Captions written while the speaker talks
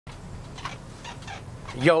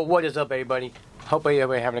Yo, what is up, everybody? Hope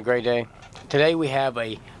everybody having a great day. Today we have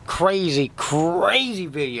a crazy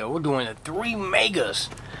video. We're doing the 3 megas.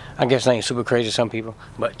 I guess that ain't super crazy to some people,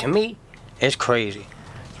 but to me, it's crazy.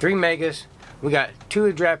 3 megas. We got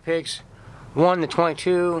 2 draft picks, 1 to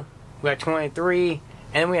 22. We got 23,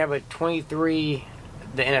 and we have a 23,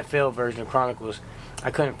 the NFL version of Chronicles.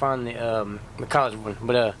 I couldn't find the college one,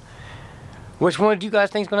 but which one do you guys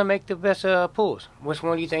think is gonna make the best pulls? Which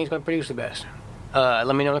one do you think is gonna produce the best?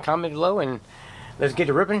 Let me know in the comments below, and let's get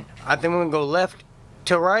to ripping. I think we're gonna go left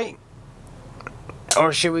to right,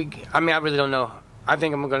 or should we? I mean, I really don't know. I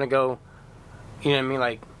think I'm gonna go, you know what I mean,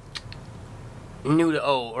 like new to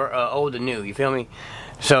old, or old to new. You feel me?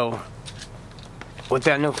 So,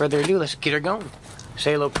 without no further ado, let's get her going.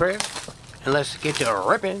 Say a little prayer, and let's get to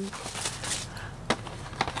ripping.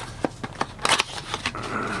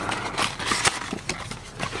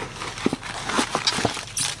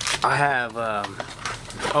 I have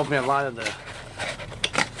opened a lot of the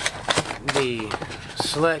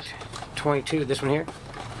Select 22, this one here.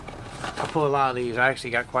 I pulled a lot of these. I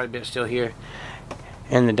actually got quite a bit still here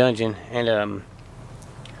in the dungeon, and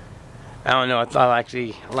I don't know, I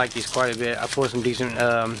actually like these quite a bit. I pulled some decent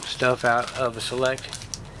stuff out of a Select.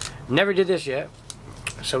 Never did this yet,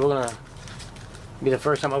 so we're gonna be the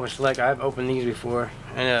first time I open Select. I've opened these before,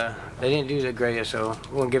 and they didn't do the greatest, so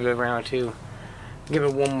we're gonna give it a round 2. Give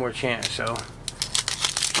it one more chance. So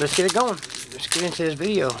let's get it going. Let's get into this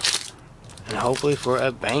video, and hopefully for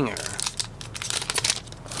a banger.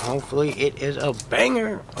 Hopefully it is a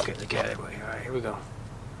banger. Okay, let's get it. All right, here we go.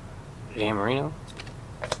 Dan Marino,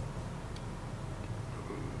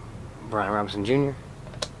 Brian Robinson Jr.,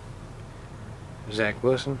 Zach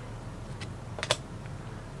Wilson,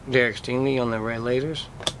 Derek Stingley on the Red Lazers,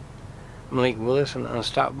 Malik Willis on the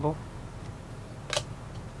Unstoppable,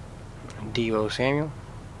 Deebo Samuel,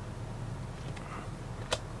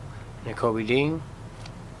 Jacoby Dean,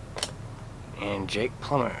 and Jake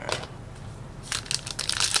Plummer.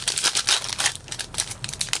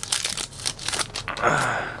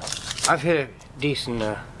 I've hit a decent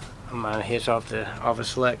amount of hits off a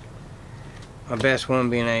Select. My best one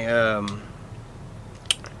being a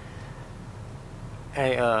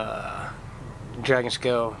Dragon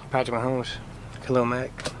Scale Patrick Mahomes, Khalil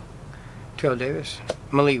Mack, Terrell Davis,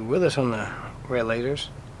 Malik Willis on the Red Lazers,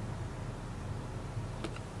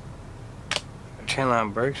 Chandler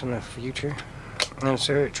Burks on the Future,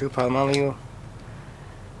 insert True Palomalu,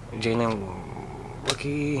 Jalen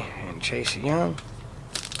Rookie, and Chase Young.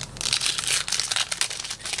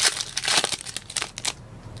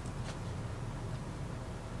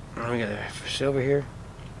 And we got a silver here.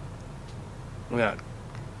 We got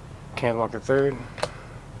Cam Walker III,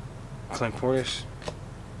 Clint Portis,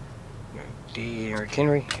 Eric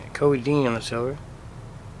Henry, Kobe Dean on the silver,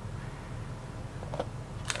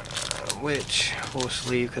 which we'll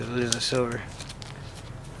sleeve because it is a silver.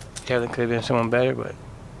 Definitely could have been someone better, but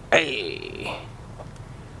hey,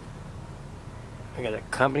 I got a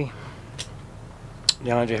company,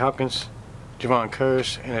 DeAndre Hopkins, Javon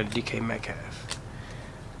Curse, and a DK Metcalf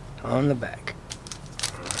on the back.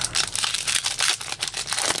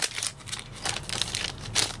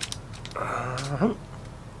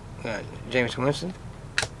 Got James Winston,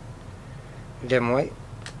 Devin White,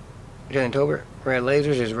 Jalen Tolbert. Red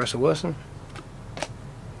Lazers is Russell Wilson,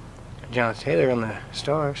 John Taylor on the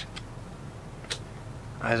Stars,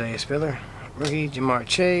 Isaiah Spiller, rookie Jamar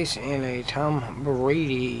Chase, and a Tom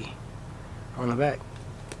Brady on the back.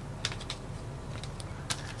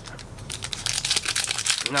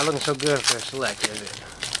 Not looking so good for a Select, is it?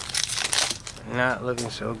 Not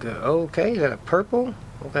looking so good. Okay, is that a purple?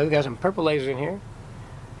 Okay, we got some purple lasers in here.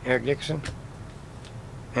 Eric Dickerson,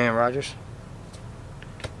 Aaron Rodgers,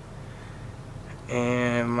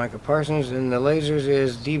 and Micah Parsons. And the Lazers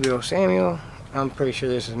is Deebo Samuel. I'm pretty sure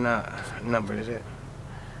this is not numbered, is it?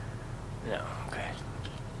 No, okay.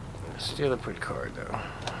 Still a pretty card, though.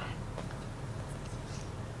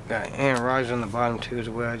 Got Aaron Rodgers on the bottom, too, as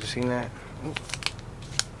well. I just seen that. Ooh.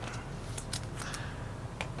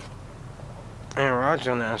 Aaron Rodgers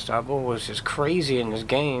on the Unstoppable was just crazy in this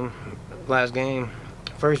game, last game.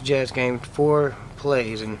 First Jets game, 4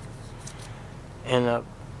 plays, and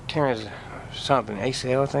tearing something,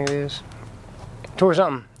 ACL I think it is. Tore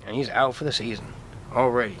something, and he's out for the season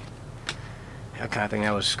already. I kind of think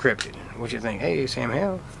that was scripted. What you think? Hey, Sam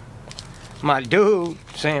Howell, my dude,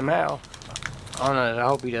 Sam Howell. I don't know. I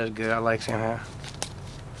hope he does good. I like Sam Howell.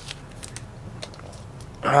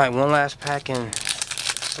 All right, one last pack in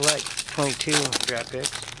Select 22 draft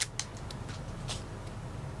picks,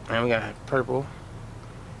 and we got purple.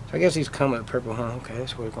 So I guess he's coming with purple, huh? Okay,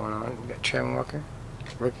 that's what's going on. We got Trevor Walker,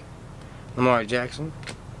 rookie. Lamar Jackson,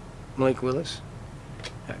 Malik Willis,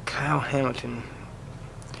 Kyle Hamilton,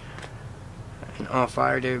 and on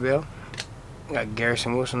fire David Bell. Got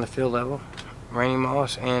Garrison Wilson on the field level, Randy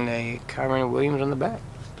Moss, and a Kyron Williams on the back.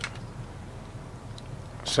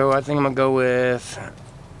 So I think I'm gonna go with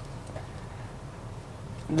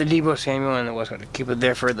the Deebo Samuel and the West to keep it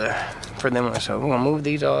there for them. So we're gonna move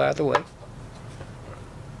these all out of the way,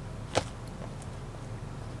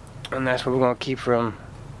 and that's what we're gonna keep from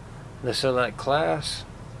the select class.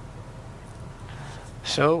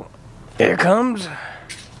 So here comes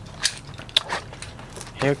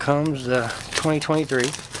the 2023.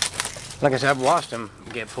 Like I said, I've watched them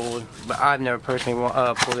get pulled, but I've never personally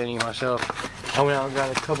pulled any myself. I went out and got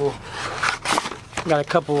a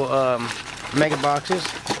couple mega boxes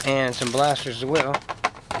and some blasters as well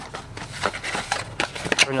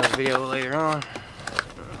for another video later on.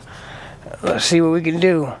 Let's see what we can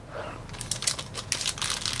do.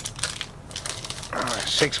 Alright,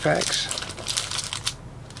 6 packs.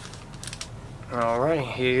 Alright,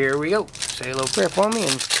 here we go. Say a little prayer for me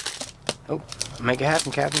and make it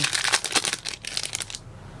happen, Captain.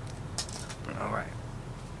 Alright.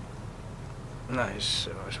 Nice.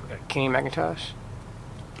 So we got Kenny McIntosh.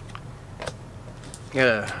 Got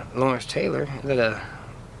a Lawrence Taylor. Is that a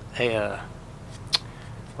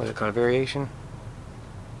what's it called? A variation?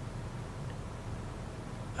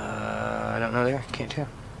 I don't know there. Can't tell.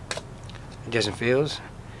 Justin Fields.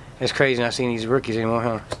 It's crazy not seeing these rookies anymore,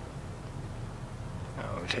 huh?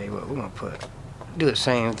 I'll tell you what, we're gonna do the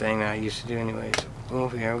same thing that I used to do anyways. So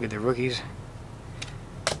over here, we'll get the rookies.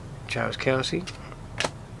 Travis Kelce.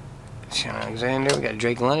 Sean Alexander. We got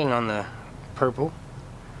Drake London on the purple.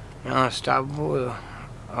 Unstoppable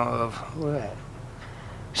of what was that?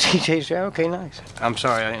 CJ Stroud. Okay, nice. I'm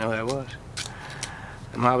sorry, I didn't know who that was.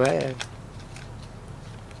 My bad.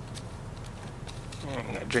 And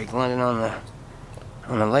we got Drake London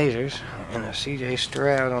on the Lazers and the CJ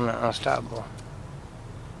Stroud on the Unstoppable.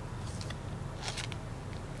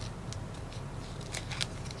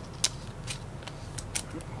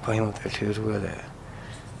 Put him up there too as well. There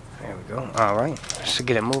we go. Alright. So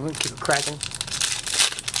get it moving, keep it cracking.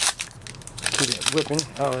 Keep it whipping.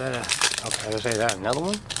 Oh, okay, I was say that another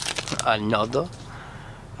one? Another.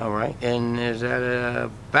 Alright, and is that a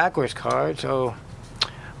backwards card? So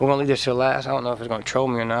we're gonna leave this till last. I don't know if it's gonna troll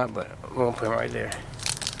me or not, but we're gonna put it right there.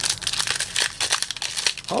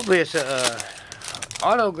 Hopefully it's a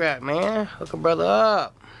autograph, man. Hook a brother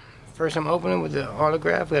up. First I'm opening with the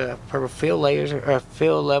autograph. We got a purple field laser, or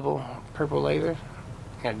field level purple laser.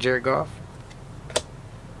 Got Jared Goff.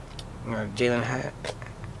 We got Jalen Hatt,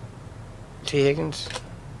 T. Higgins,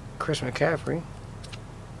 Chris McCaffrey,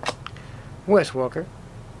 Wes Walker,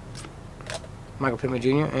 Michael Pittman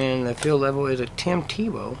Jr., and the field level is a Tim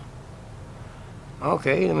Tebow.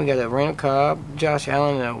 Okay, then we got a Randall Cobb, Josh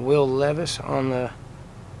Allen, and Will Levis on the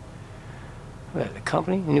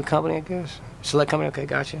company, new company, I guess. Select company. Okay,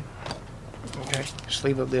 gotcha. Okay,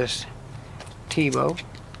 sleeve up this Tebow,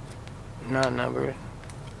 not numbered,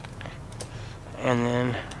 and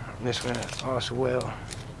then this one also well.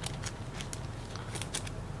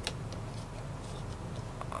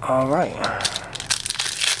 Alright.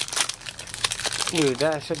 Dude,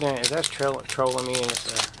 if that's trolling me and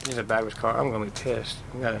it's a backwards card, I'm gonna be pissed.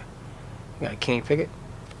 We got a Kenny Pickett,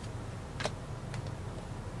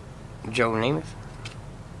 Joe Namath,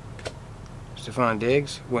 Stephon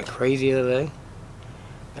Diggs went crazy the other day.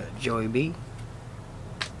 Joey B,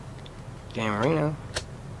 Dan Marino,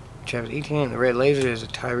 Travis Etienne. The red laser is a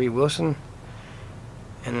Tyree Wilson,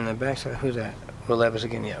 and then the backside, who's that? Will Levis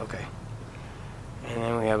again. Yeah, okay. And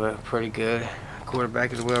then we have a pretty good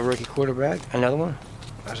quarterback as well, rookie quarterback. Another one.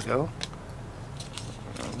 Let's go.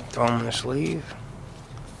 Throw him in the sleeve.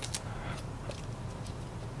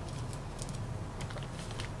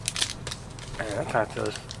 Man, that kind of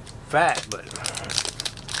feels fat, but no,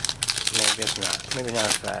 I guess not. Maybe not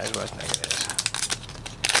as fat as what I think it is.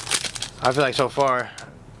 I feel like so far,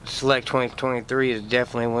 Select 2023 is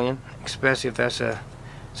definitely winning, especially if it's a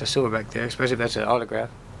silverback there, especially if that's an autograph.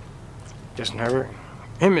 Justin Herbert,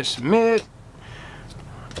 Emmitt Smith,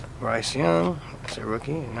 Bryce Young, that's a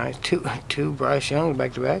rookie, nice, two Bryce Young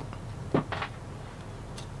back to back.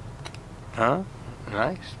 Huh?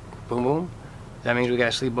 Nice, boom boom. That means we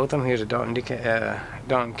gotta sleeve both of them. Here's a Dalton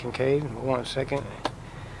Kincaid. 1 second.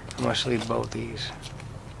 I'm gonna sleeve both these.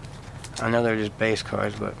 I know they're just base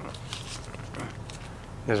cards, but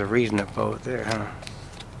there's a reason they're both there, huh?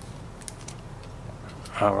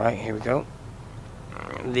 Alright, here we go.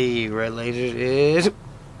 The red lasers is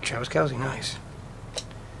Travis Kelce, nice.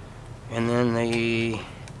 And then the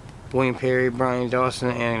William Perry, Brian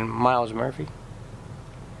Dawson, and Miles Murphy.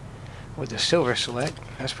 with the silver select.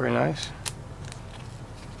 That's pretty nice.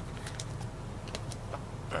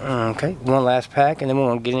 Okay, one last pack, and then we're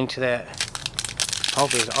gonna get into that.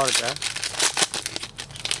 Hopefully, it's autograph.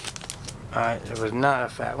 All right, it was not a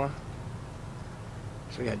fat one.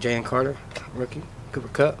 So we got Jalen Carter, rookie, Cooper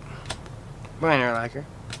Kupp, Brian Urlacher.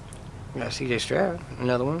 We got C.J. Stroud,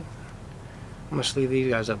 another one. I'm gonna sleeve these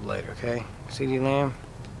guys up later, okay? C.D. Lamb,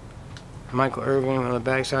 Michael Irvin on the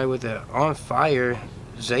backside with the on fire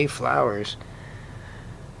Zay Flowers.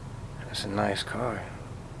 That's a nice card.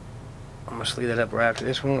 I'm gonna sleeve that up right after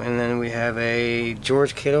this one, and then we have a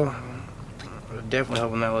George Kittle. Definitely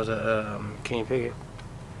hoping that was a Kenny Pickett.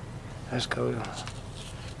 That's cool.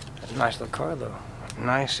 That's a nice little card though.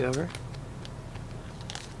 Nice silver.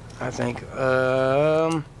 I think.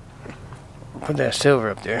 Put that silver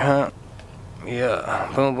up there, huh? Yeah.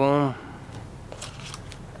 Boom, boom.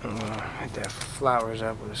 I'm gonna hit that flowers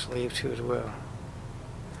up with a sleeve too as well.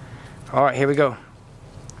 All right, here we go.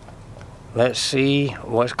 Let's see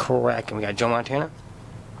what's cracking. We got Joe Montana,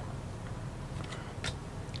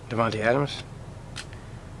 Devontae Adams,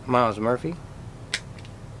 Miles Murphy,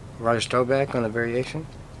 Roger Staubach on the variation.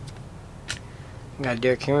 We got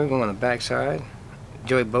Derrick Henry going on the backside,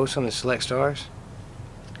 Joey Bosa on the select stars,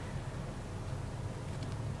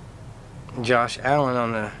 Josh Allen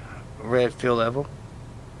on the red field level.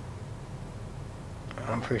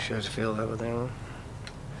 I'm pretty sure it's a field level there.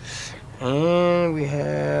 And we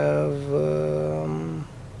have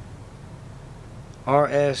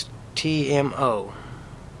RSTMO.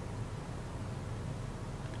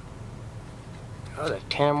 Oh, that's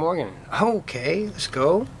Tanner Morgan. Okay, let's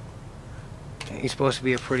go. He's supposed to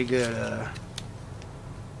be a pretty good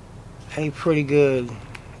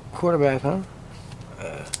quarterback, huh?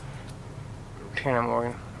 Tanner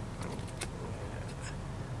Morgan.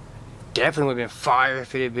 Definitely would have been fire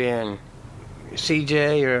if it had been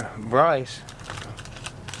CJ or Bryce.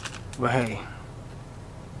 But hey,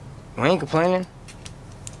 we ain't complaining.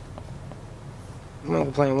 We ain't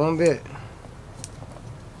complaining one bit.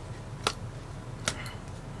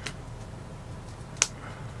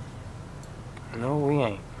 No, we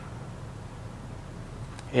ain't.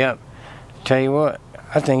 Yep. Tell you what,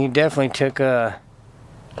 I think he definitely took the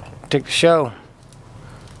show.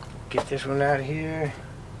 Get this one out of here.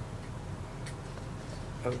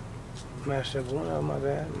 Oh, messed up one. Oh, my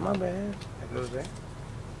bad. My bad. That goes there.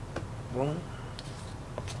 Boom.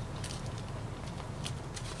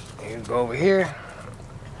 You go over here.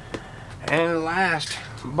 And the last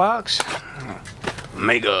box.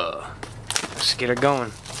 Mega. Let's get her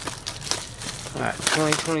going. Alright,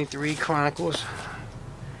 2023 Chronicles.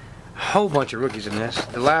 A whole bunch of rookies in this.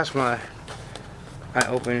 The last one I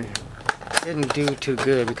opened didn't do too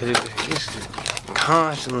good because it's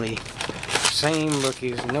constantly same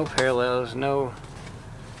rookies, no parallels, no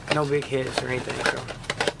big hits or anything. So,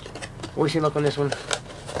 what's your look on this one?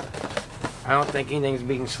 I don't think anything's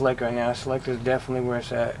beating Select right now. Select is definitely where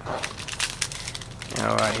it's at.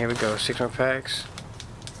 Alright, here we go. 6 more packs.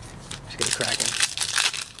 Let's get it cracking.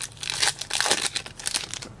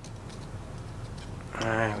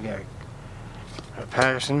 Alright, we got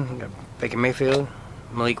Patterson, we got Baker Mayfield,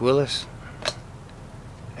 Malik Willis,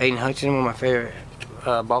 Aiden Hutchinson, one of my favorite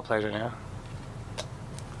ball players right now.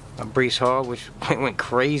 Breece Hall, which went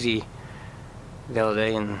crazy the other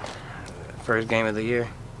day in the first game of the year.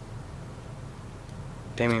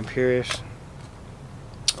 Damian Pierce,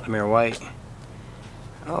 Amir White.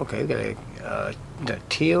 Okay, we got a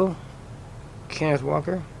Teal, Kenneth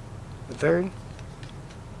Walker, the third,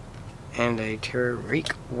 and a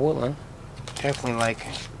Tariq Woolen. Definitely like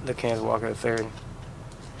the Kenneth Walker the third.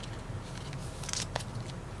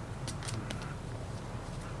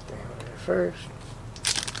 First.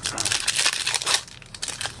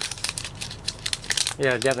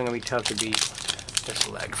 Yeah, definitely gonna be tough to beat the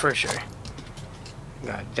Select for sure.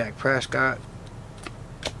 Got Dak Prescott,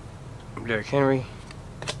 Derrick Henry,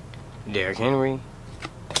 got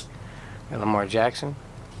Lamar Jackson.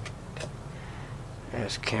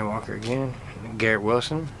 There's Ken Walker again, Garrett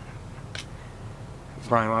Wilson,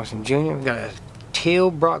 Brian Watson Jr. We got a Teal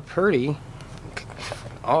Brock Purdy.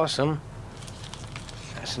 Awesome.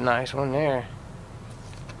 That's a nice one there.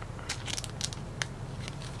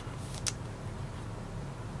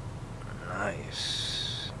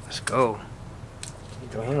 Nice. Let's go.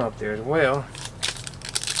 Throw him up there as well.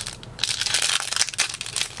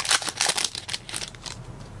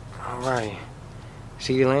 Alright.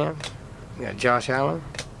 CeeDee Lamb. We got Josh Allen.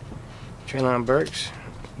 Treylon Burks.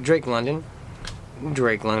 Drake London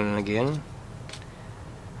again.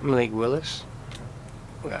 Malik Willis.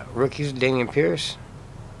 We got rookies, Damien Pierce.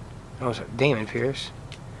 Oh, sorry, Damon Pierce.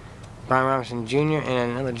 Brian Robinson Jr.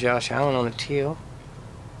 and another Josh Allen on the teal.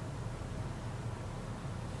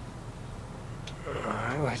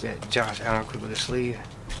 Alright, what's that Josh Allen quick with the sleeve?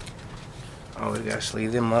 Oh, we gotta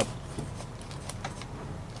sleeve them up.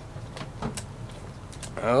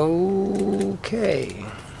 Okay.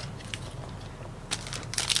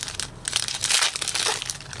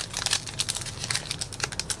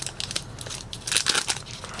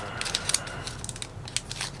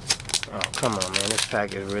 Oh, come on, man. This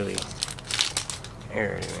pack is really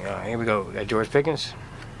irritating. Alright, here we go. We got George Pickens,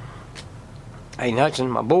 Aiden Hudson,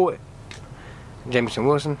 my boy, Jameson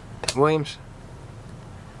Williams,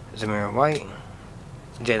 Zamir White,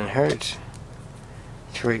 Jalen Hurts,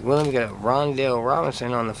 Tariq Williams. We got Rondell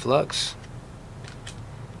Robinson on the flux,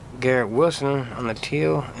 Garrett Wilson on the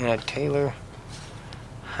teal, and a Taylor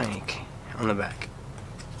Hank on the back.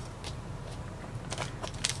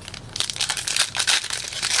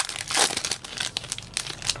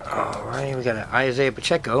 Alright, we got an Isaiah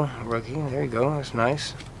Pacheco rookie. There you go. That's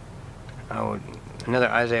nice. Another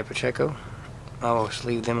Isaiah Pacheco. I will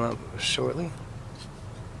sleeve them up shortly.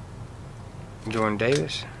 Jordan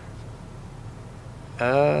Davis.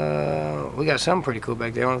 We got something pretty cool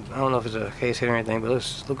back there. I don't know if it's a case hit or anything, but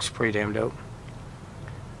this looks pretty damn dope.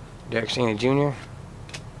 Derek Senior Jr.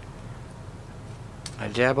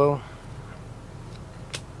 Ajabo.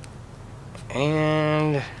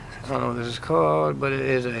 And I don't know what this is called, but it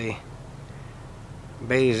is a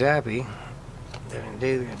Bailey Zappi.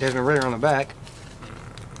 Desmond Ritter on the back.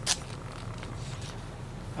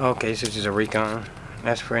 Okay, so this is a recon.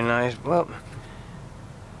 That's pretty nice. Well,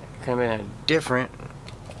 could have been a different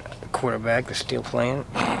quarterback that's still playing.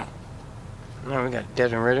 Now we got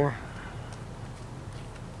Desmond Ritter.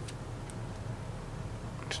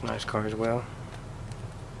 It's a nice card as well.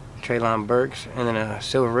 Treylon Burks, and then a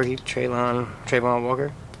silver rookie, Trayvon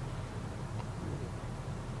Walker.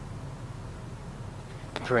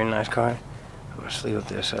 Pretty nice card. I'm gonna sleeve up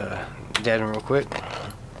this Desmond real quick.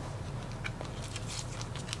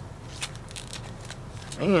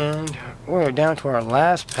 And we're down to our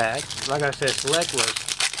last pack. Like I said, Select was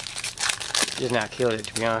just not killed it,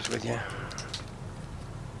 to be honest with you.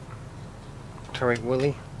 Tariq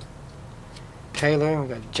Willie. Taylor, we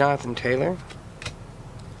got Jonathan Taylor.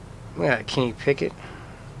 We got Kenny Pickett.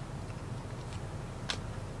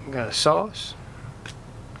 We got a Sauce.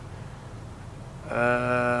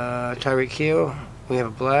 Tyreek Hill. We have a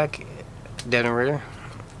black. Desmond Ritter.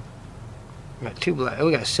 We got two black. Oh,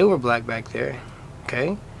 we got a silver black back there.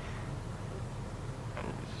 Okay.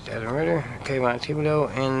 Desmond Ritter. Okay, Ryan Thibodeau.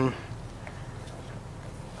 And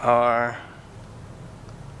our...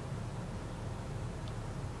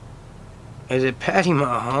 Is it Patty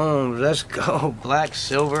Mahomes? Let's go. Black,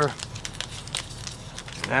 silver.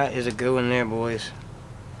 That is a good one there, boys.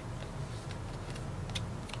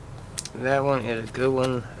 That one is a good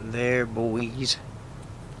one there, boys.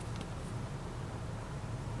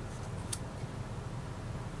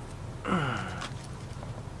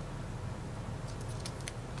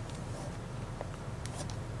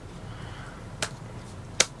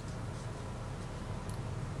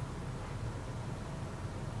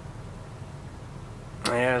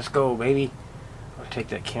 Yeah, let's go, baby. I'll take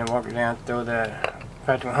that Ken Walker down, throw that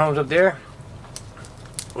Patrick Mahomes up there.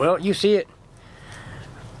 Well, you see it.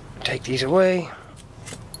 Take these away.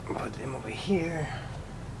 Put them over here.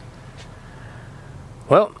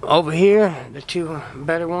 Well, over here, the two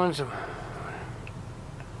better ones.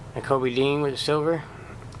 Kobe Dean with the silver,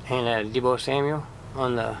 and Deebo Samuel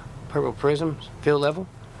on the purple Prizm field level.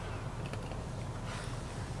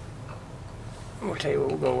 We'll tell you what,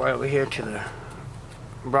 we'll go right over here to the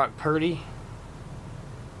Brock Purdy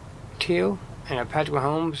teal and a Patrick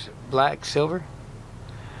Mahomes black silver.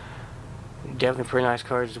 Definitely pretty nice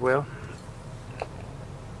cards as well.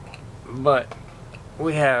 But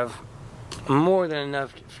we have more than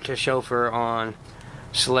enough to chauffeur on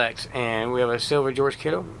selects, and we have a silver George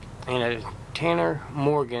Kittle and a Tanner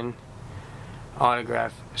Morgan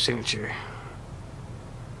autograph signature.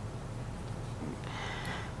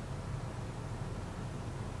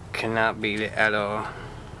 Cannot beat it at all.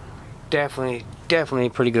 Definitely a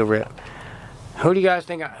pretty good rip. Who do you guys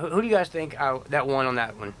think? That won on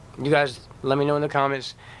that one? You guys, let me know in the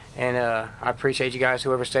comments, and I appreciate you guys,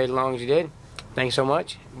 whoever stayed as long as you did. Thanks so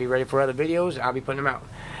much. Be ready for other videos. I'll be putting them out.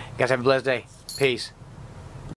 You guys have a blessed day. Peace.